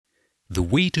The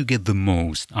way to get the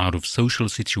most out of social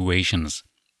situations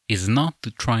is not to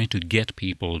try to get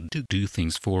people to do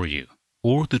things for you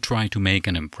or to try to make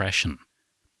an impression.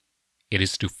 It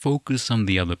is to focus on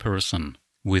the other person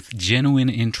with genuine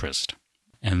interest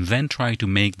and then try to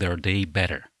make their day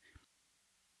better.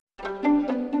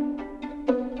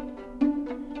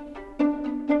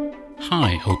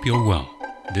 Hi, hope you're well.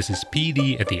 This is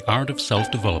PD at the Art of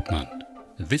Self-Development.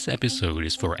 This episode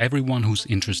is for everyone who's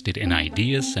interested in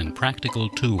ideas and practical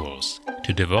tools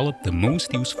to develop the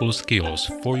most useful skills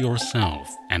for yourself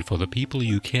and for the people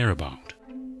you care about.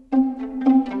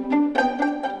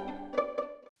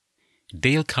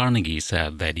 Dale Carnegie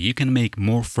said that you can make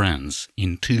more friends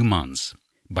in 2 months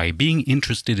by being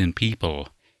interested in people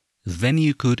than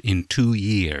you could in 2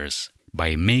 years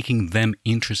by making them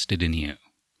interested in you.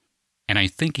 And I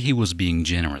think he was being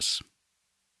generous.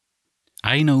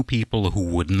 I know people who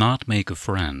would not make a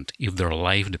friend if their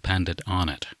life depended on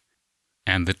it.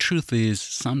 And the truth is,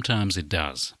 sometimes it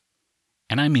does.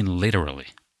 And I mean literally.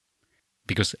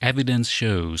 Because evidence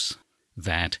shows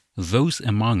that those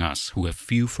among us who have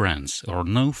few friends or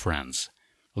no friends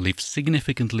live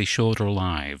significantly shorter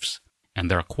lives,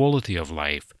 and their quality of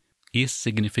life is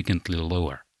significantly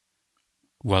lower.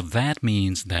 Well, that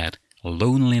means that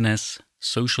loneliness,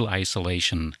 social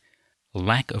isolation,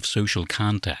 lack of social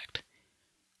contact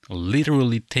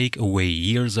literally take away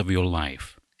years of your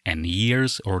life and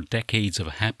years or decades of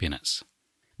happiness.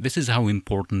 This is how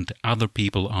important other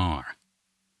people are.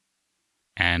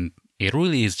 And it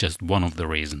really is just one of the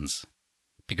reasons.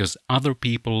 Because other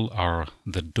people are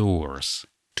the doors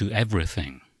to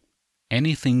everything.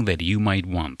 Anything that you might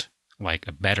want, like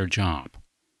a better job,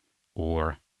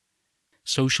 or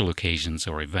social occasions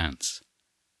or events,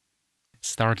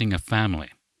 starting a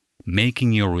family,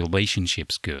 making your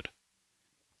relationships good.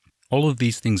 All of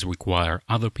these things require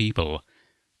other people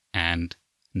and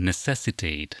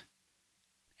necessitate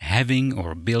having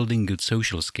or building good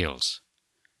social skills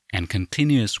and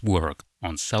continuous work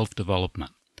on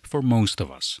self-development for most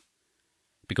of us.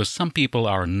 Because some people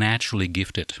are naturally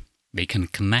gifted. They can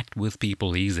connect with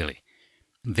people easily.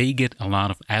 They get a lot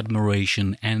of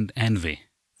admiration and envy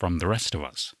from the rest of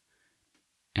us.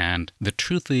 And the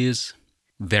truth is,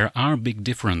 there are big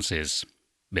differences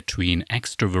between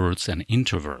extroverts and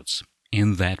introverts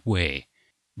in that way,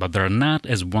 but they're not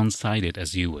as one-sided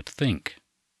as you would think.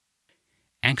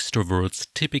 Extroverts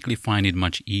typically find it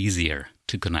much easier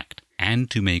to connect and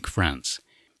to make friends,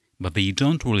 but they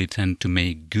don't really tend to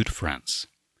make good friends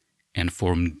and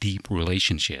form deep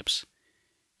relationships.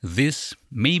 This,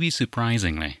 maybe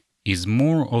surprisingly, is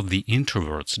more of the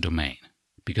introvert's domain,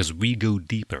 because we go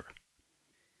deeper.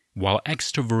 While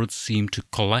extroverts seem to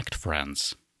collect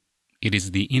friends, it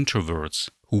is the introverts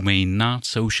who may not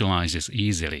socialize as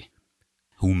easily,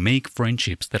 who make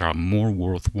friendships that are more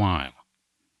worthwhile.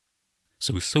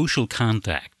 So social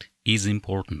contact is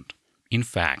important. In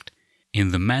fact,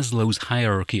 in the Maslow's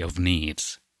hierarchy of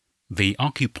needs, they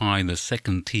occupy the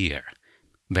second tier,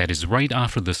 that is right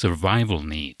after the survival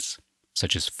needs,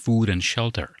 such as food and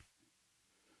shelter.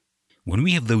 When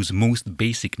we have those most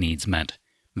basic needs met,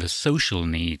 the social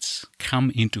needs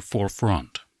come into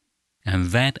forefront.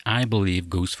 And that, I believe,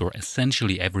 goes for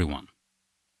essentially everyone.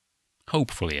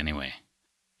 Hopefully, anyway.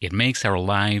 It makes our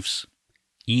lives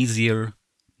easier,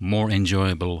 more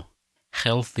enjoyable,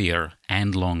 healthier,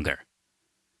 and longer.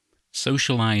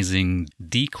 Socializing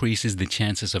decreases the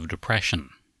chances of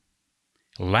depression.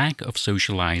 Lack of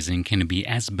socializing can be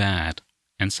as bad,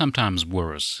 and sometimes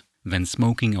worse, than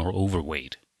smoking or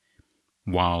overweight,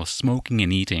 while smoking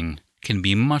and eating can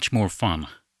be much more fun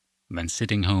than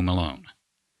sitting home alone.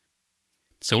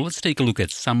 So let's take a look at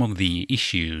some of the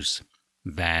issues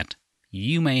that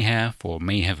you may have or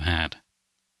may have had,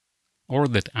 or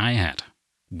that I had,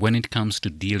 when it comes to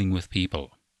dealing with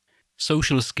people.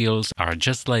 Social skills are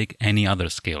just like any other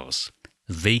skills.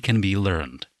 They can be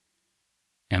learned.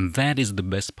 And that is the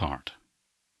best part.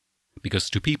 Because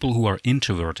to people who are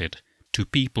introverted, to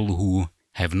people who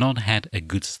have not had a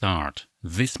good start,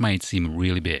 this might seem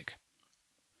really big.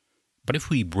 But if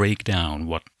we break down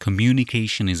what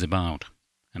communication is about,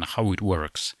 and how it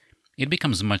works, it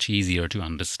becomes much easier to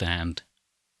understand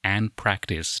and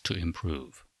practice to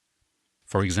improve.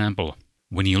 For example,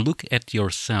 when you look at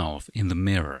yourself in the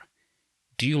mirror,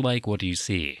 do you like what you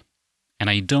see? And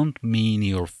I don't mean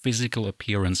your physical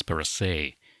appearance per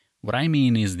se. What I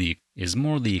mean is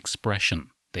more the expression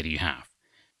that you have.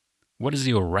 What is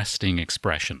your resting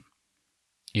expression?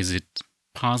 Is it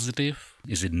positive?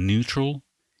 Is it neutral?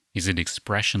 Is it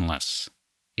expressionless?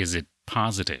 Is it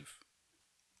positive?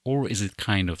 Or is it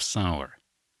kind of sour?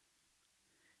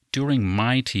 During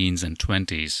my teens and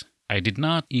 20s, I did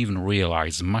not even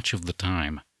realize much of the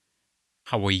time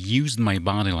how I used my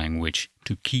body language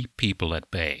to keep people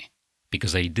at bay,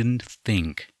 because I didn't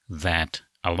think that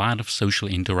a lot of social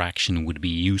interaction would be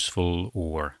useful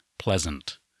or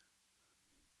pleasant.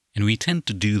 And we tend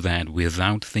to do that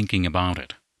without thinking about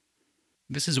it.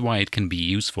 This is why it can be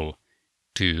useful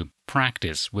to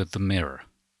practice with the mirror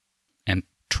and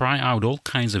try out all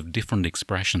kinds of different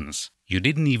expressions you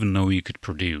didn't even know you could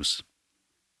produce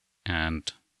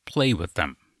and play with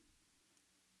them.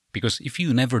 Because if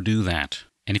you never do that,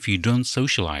 and if you don't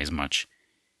socialize much,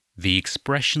 the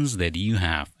expressions that you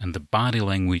have and the body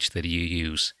language that you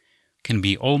use can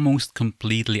be almost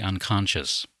completely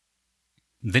unconscious.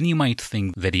 Then you might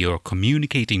think that you're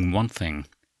communicating one thing,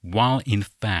 while in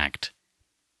fact,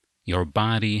 your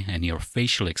body and your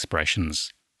facial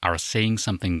expressions are saying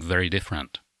something very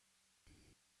different.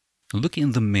 Look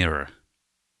in the mirror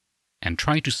and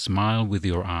try to smile with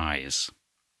your eyes.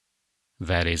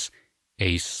 That is,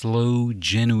 a slow,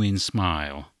 genuine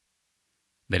smile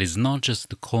that is not just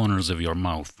the corners of your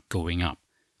mouth going up,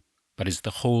 but is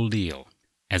the whole deal.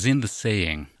 As in the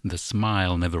saying, the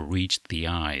smile never reached the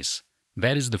eyes.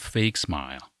 That is the fake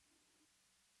smile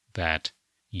that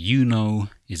you know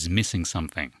is missing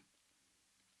something.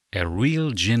 A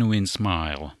real, genuine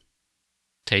smile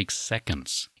takes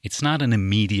seconds. It's not an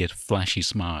immediate, flashy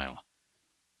smile.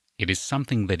 It is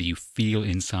something that you feel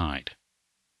inside.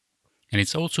 And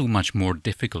it's also much more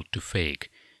difficult to fake.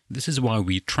 This is why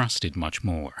we trust it much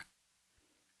more.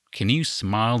 Can you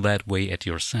smile that way at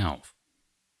yourself?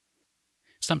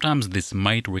 Sometimes this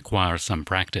might require some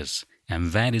practice,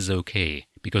 and that is okay,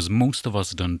 because most of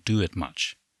us don't do it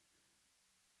much.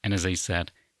 And as I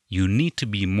said, you need to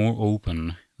be more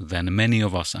open than many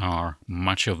of us are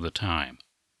much of the time.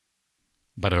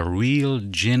 But a real,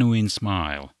 genuine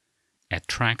smile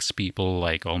attracts people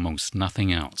like almost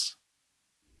nothing else.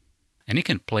 And you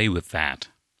can play with that.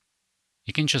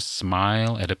 You can just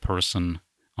smile at a person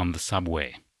on the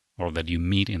subway or that you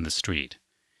meet in the street.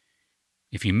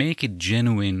 If you make it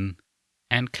genuine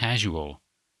and casual,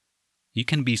 you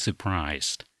can be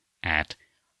surprised at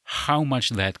how much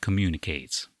that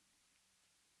communicates.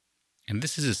 And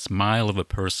this is a smile of a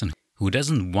person who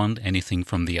doesn't want anything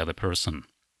from the other person,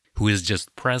 who is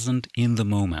just present in the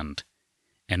moment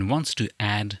and wants to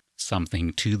add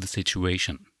something to the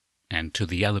situation and to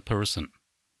the other person.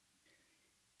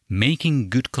 Making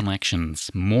good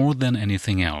connections more than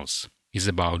anything else is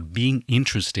about being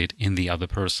interested in the other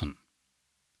person.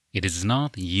 It is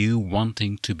not you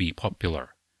wanting to be popular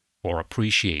or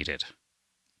appreciated.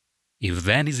 If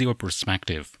that is your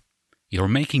perspective, you're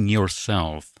making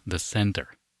yourself the center.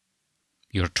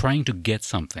 You're trying to get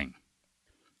something.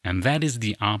 And that is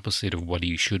the opposite of what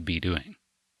you should be doing.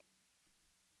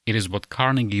 It is what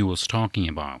Carnegie was talking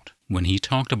about when he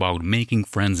talked about making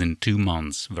friends in 2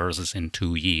 months versus in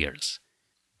 2 years,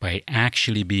 by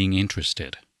actually being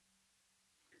interested.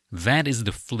 That is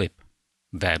the flip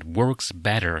that works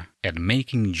better at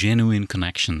making genuine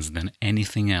connections than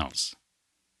anything else.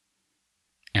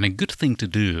 And a good thing to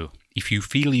do, if you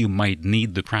feel you might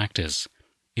need the practice,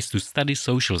 is to study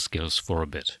social skills for a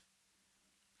bit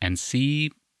and see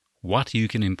what you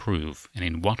can improve and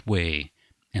in what way,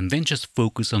 and then just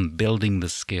focus on building the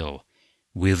skill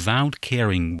without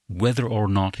caring whether or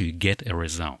not you get a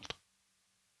result.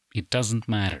 It doesn't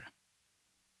matter.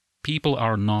 People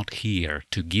are not here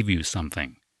to give you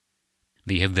something.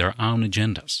 They have their own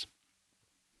agendas.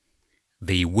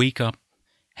 They wake up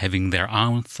having their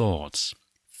own thoughts,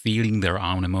 feeling their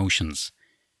own emotions,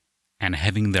 and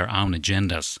having their own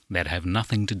agendas that have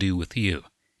nothing to do with you.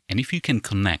 And if you can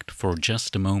connect for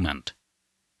just a moment,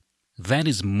 that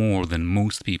is more than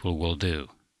most people will do.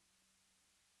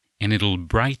 And it'll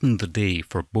brighten the day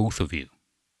for both of you.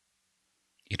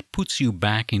 It puts you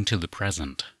back into the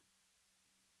present.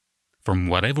 From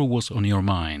whatever was on your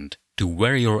mind to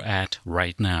where you're at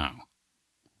right now.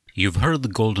 You've heard the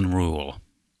golden rule.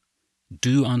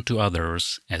 Do unto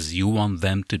others as you want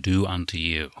them to do unto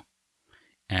you.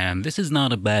 And this is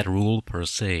not a bad rule per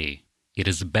se. It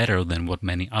is better than what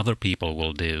many other people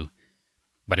will do.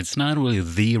 But it's not really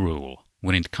the rule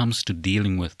when it comes to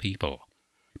dealing with people.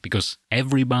 Because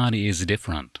everybody is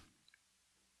different.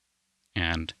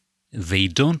 And they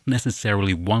don't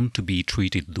necessarily want to be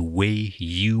treated the way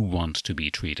you want to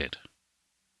be treated.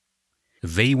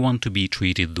 They want to be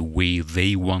treated the way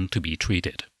they want to be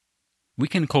treated. We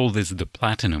can call this the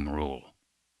platinum rule.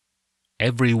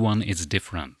 Everyone is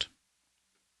different.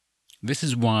 This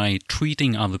is why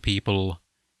treating other people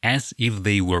as if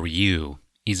they were you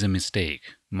is a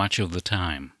mistake much of the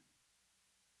time.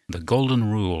 The golden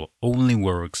rule only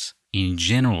works in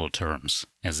general terms,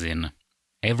 as in,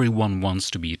 everyone wants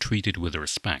to be treated with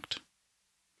respect.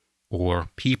 Or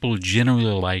people generally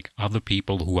like other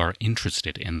people who are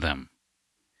interested in them.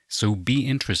 So be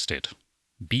interested.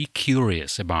 Be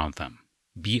curious about them.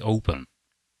 Be open.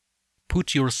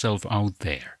 Put yourself out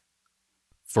there.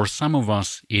 For some of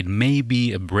us, it may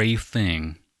be a brave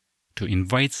thing to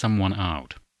invite someone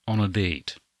out on a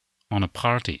date, on a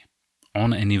party,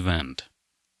 on an event.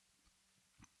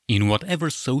 In whatever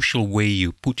social way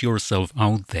you put yourself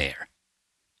out there,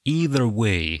 either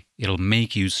way, it'll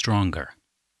make you stronger.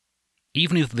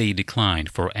 Even if they declined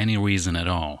for any reason at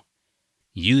all,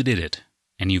 you did it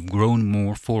and you've grown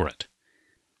more for it.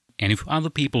 And if other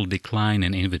people decline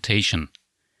an invitation,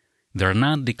 they're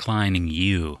not declining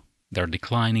you, they're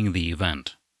declining the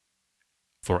event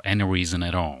for any reason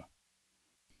at all.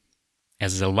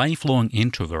 As a lifelong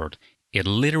introvert, it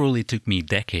literally took me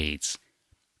decades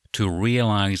to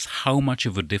realize how much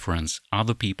of a difference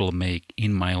other people make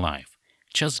in my life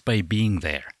just by being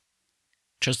there,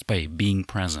 just by being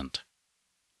present.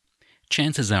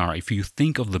 Chances are, if you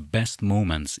think of the best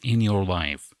moments in your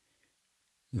life,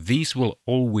 these will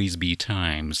always be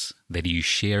times that you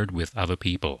shared with other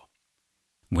people,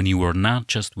 when you were not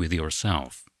just with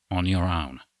yourself, on your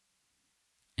own.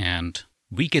 And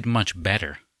we get much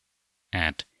better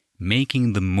at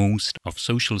making the most of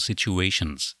social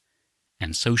situations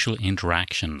and social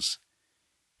interactions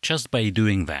just by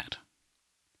doing that.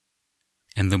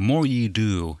 And the more you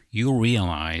do, you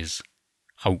realize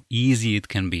how easy it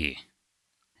can be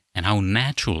and how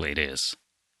natural it is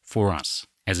for us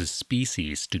as a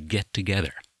species to get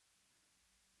together.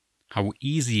 How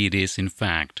easy it is, in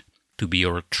fact, to be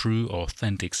your true,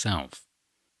 authentic self.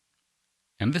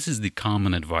 And this is the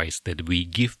common advice that we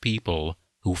give people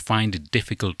who find it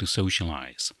difficult to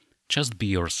socialize. Just be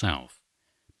yourself.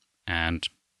 And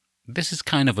this is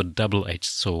kind of a double-edged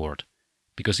sword,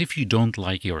 because if you don't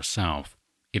like yourself,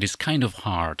 it is kind of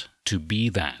hard to be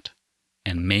that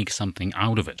and make something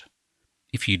out of it.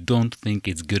 If you don't think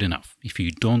it's good enough, if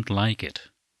you don't like it.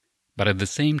 But at the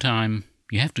same time,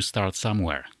 you have to start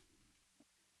somewhere.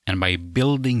 And by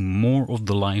building more of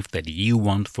the life that you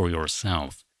want for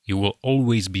yourself, you will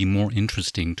always be more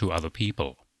interesting to other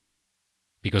people.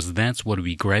 Because that's what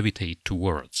we gravitate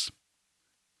towards.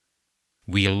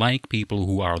 We like people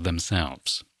who are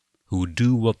themselves, who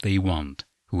do what they want,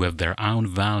 who have their own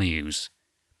values,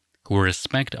 who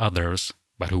respect others,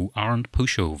 but who aren't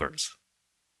pushovers,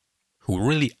 who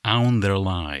really own their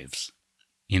lives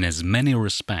in as many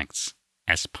respects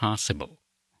as possible.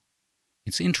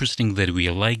 It's interesting that we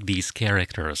like these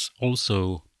characters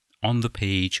also on the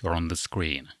page or on the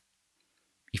screen.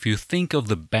 If you think of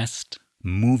the best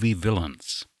movie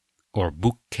villains or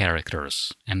book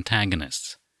characters,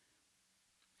 antagonists,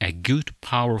 a good,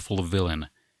 powerful villain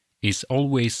is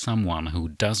always someone who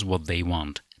does what they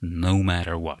want, no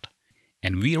matter what.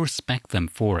 And we respect them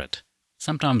for it,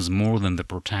 sometimes more than the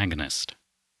protagonist.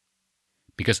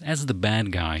 Because as the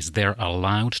bad guys, they're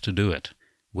allowed to do it,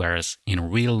 whereas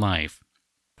in real life,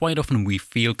 quite often we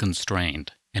feel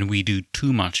constrained and we do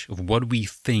too much of what we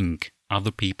think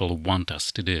other people want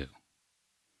us to do.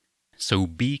 So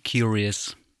be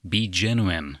curious, be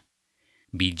genuine,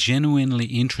 be genuinely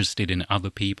interested in other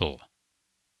people,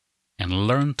 and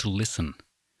learn to listen.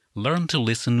 Learn to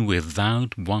listen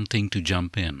without wanting to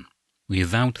jump in,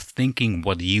 without thinking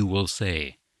what you will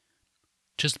say.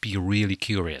 Just be really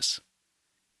curious.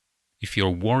 If you're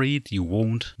worried you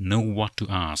won't know what to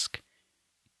ask,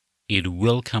 it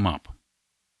will come up.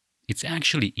 It's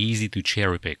actually easy to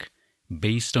cherry-pick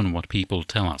based on what people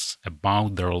tell us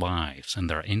about their lives and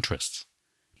their interests.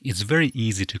 It's very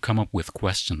easy to come up with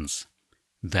questions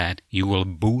that you will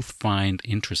both find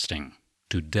interesting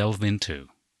to delve into.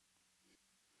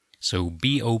 So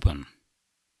be open,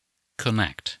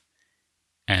 connect,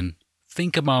 and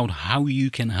think about how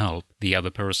you can help the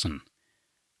other person.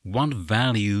 What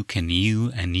value can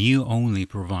you and you only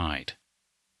provide?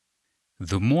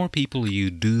 The more people you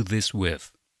do this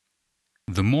with,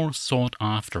 the more sought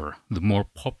after, the more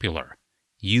popular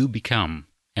you become,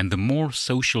 and the more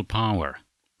social power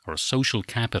or social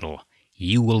capital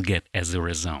you will get as a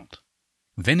result.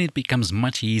 Then it becomes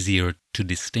much easier to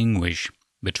distinguish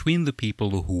between the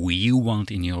people who you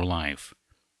want in your life,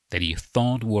 that you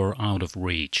thought were out of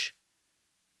reach,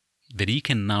 that you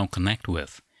can now connect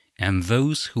with, and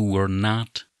those who were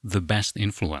not the best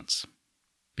influence.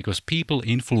 Because people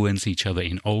influence each other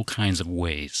in all kinds of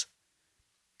ways,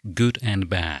 good and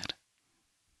bad.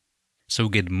 So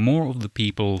get more of the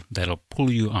people that'll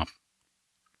pull you up,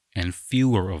 and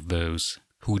fewer of those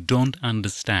who don't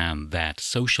understand that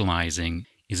socializing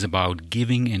is about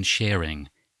giving and sharing,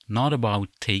 not about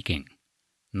taking,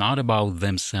 not about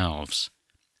themselves,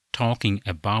 talking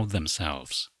about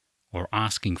themselves or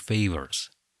asking favors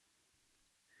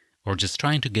or just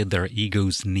trying to get their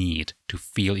ego's need to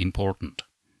feel important.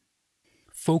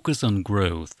 Focus on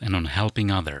growth and on helping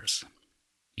others.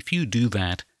 If you do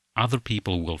that, other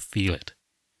people will feel it.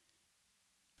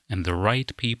 And the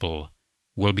right people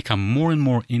will become more and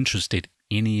more interested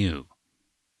in you.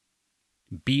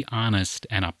 Be honest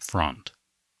and upfront.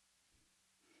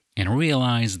 And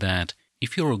realize that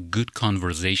if you're a good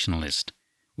conversationalist,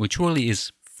 which really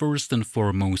is first and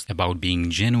foremost about being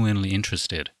genuinely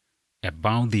interested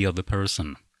about the other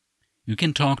person, you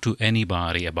can talk to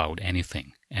anybody about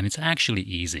anything, and it's actually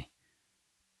easy,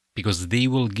 because they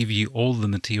will give you all the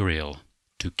material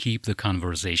to keep the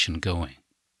conversation going.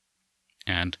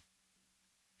 And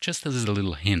just as a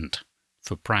little hint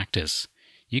for practice,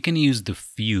 you can use the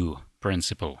FEW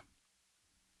principle.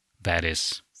 That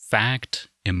is, fact,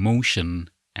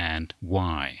 emotion, and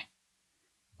why.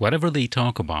 Whatever they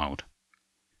talk about,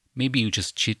 maybe you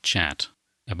just chit-chat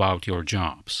about your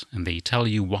jobs and they tell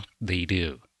you what they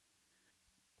do.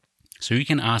 So you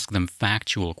can ask them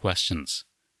factual questions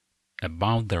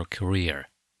about their career.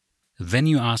 Then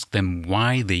you ask them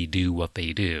why they do what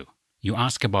they do. You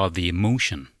ask about the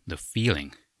emotion, the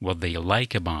feeling, what they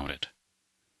like about it.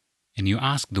 And you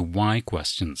ask the why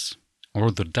questions,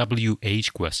 or the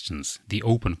WH questions, the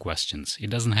open questions. It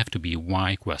doesn't have to be a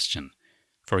why question.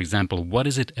 For example, what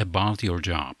is it about your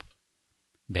job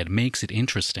that makes it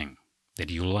interesting, that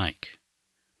you like?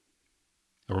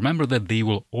 Remember that they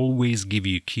will always give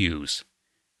you cues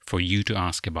for you to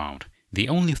ask about. The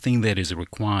only thing that is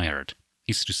required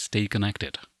is to stay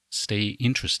connected, stay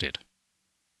interested,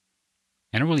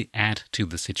 and really add to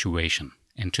the situation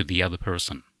and to the other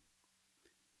person.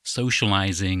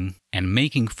 Socializing and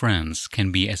making friends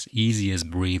can be as easy as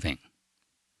breathing.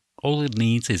 All it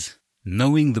needs is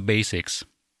knowing the basics,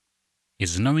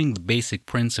 knowing the basic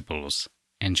principles,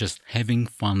 and just having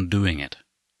fun doing it.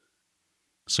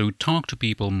 So talk to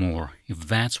people more if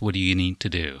that's what you need to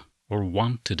do or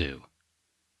want to do.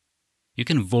 You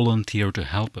can volunteer to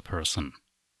help a person.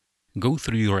 Go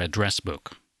through your address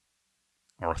book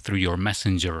or through your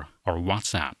Messenger or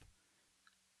WhatsApp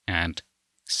and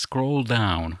scroll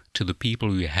down to the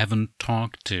people you haven't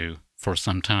talked to for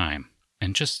some time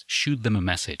and just shoot them a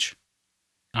message,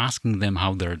 asking them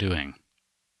how they're doing.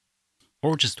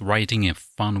 Or just writing a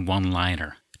fun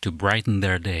one-liner to brighten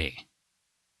their day.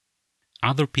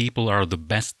 Other people are the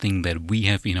best thing that we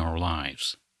have in our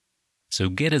lives. So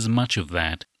get as much of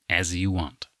that as you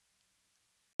want.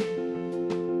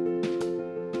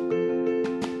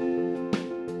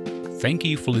 Thank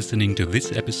you for listening to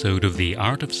this episode of The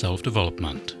Art of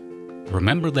Self-Development.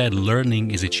 Remember that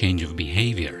learning is a change of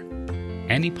behavior.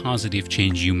 Any positive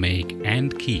change you make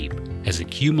and keep has a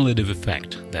cumulative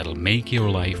effect that'll make your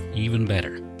life even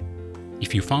better.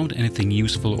 If you found anything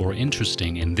useful or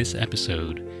interesting in this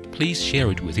episode, please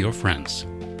share it with your friends.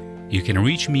 You can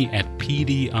reach me at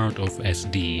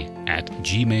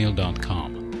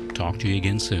pdartofsd@gmail.com. Talk to you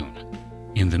again soon.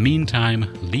 In the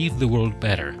meantime, leave the world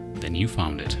better than you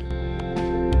found it.